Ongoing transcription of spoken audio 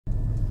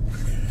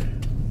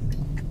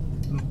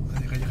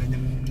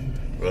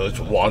Well, it's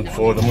 1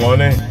 for the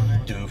money,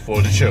 2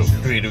 for the show,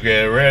 3 to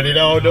get ready.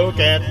 No,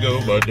 can't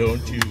go, but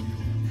don't you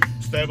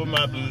step on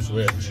my blue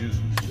suede shoes.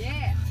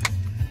 Yeah.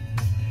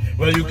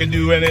 Well, you can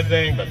do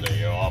anything but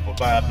lay off of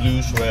my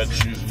blue suede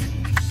shoes.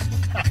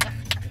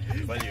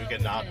 Well, you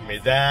can knock me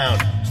down,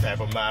 step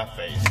on my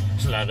face,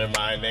 slander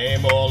my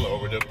name all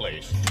over the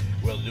place.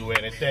 We'll do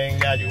anything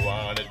that you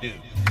wanna do.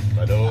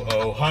 But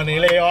oh, honey,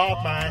 lay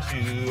off my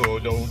shoe. Oh,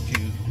 don't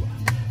you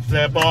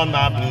step on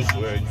my blue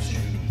suede shoes.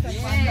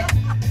 Yeah.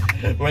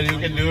 Well, you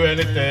can do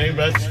anything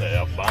but stay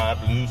off my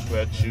blue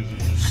suede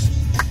shoes.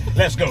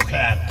 Let's go,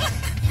 cat.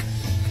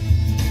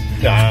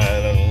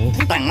 No.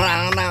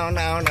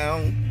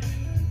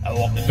 I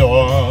walk the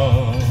door.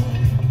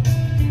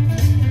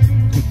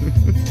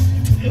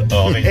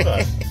 Oh, thanks,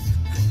 son.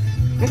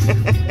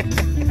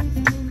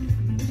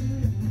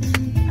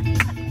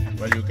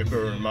 Well, you can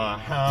burn my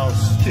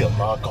house, steal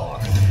my car,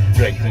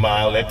 drink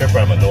my liquor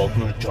from an old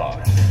blue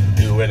jar.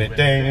 Do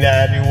anything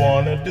that you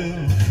wanna do,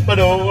 but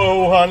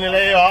oh, honey,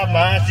 lay off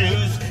my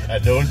shoes.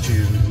 And don't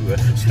you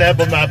step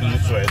on my blue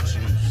suede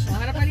shoes.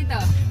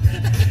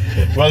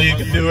 Well, you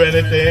can do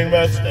anything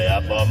but stay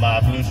up on my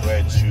blue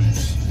suede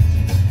shoes.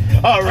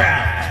 All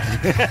right.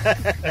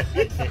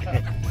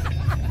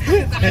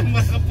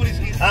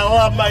 I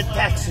love my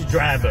taxi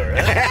driver.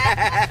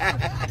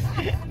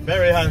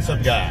 Very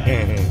handsome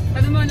guy.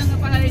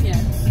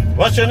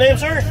 What's your name,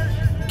 sir?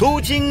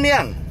 Tu Ching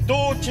Liang.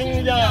 Tu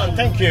Ching Liang.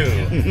 Thank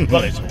you.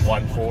 Well, it's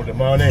 1 for the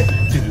money,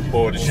 2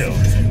 for the show,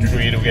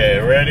 3 to get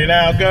ready.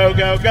 Now go,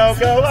 go, go,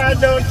 go. Why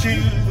don't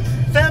you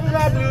step on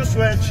my blue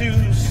suede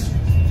shoes?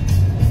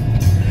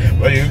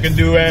 Well, you can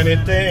do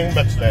anything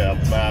but stay up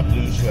my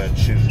blue suede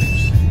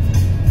shoes.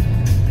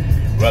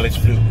 Well, it's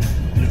blue,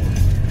 blue,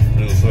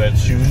 blue suede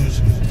shoes,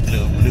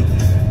 blue, blue,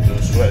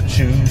 blue suede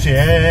shoes,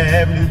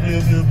 yeah, blue,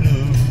 blue, blue,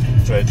 blue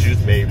suede shoes,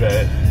 baby,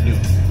 blue,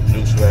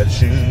 blue suede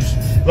shoes.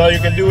 Well, you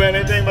can do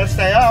anything but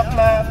stay off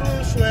my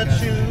blue suede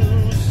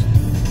shoes.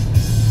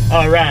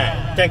 All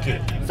right, thank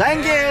you.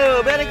 Thank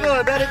you, very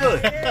good, very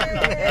good.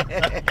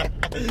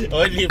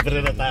 Oh,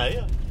 libre na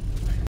tayo.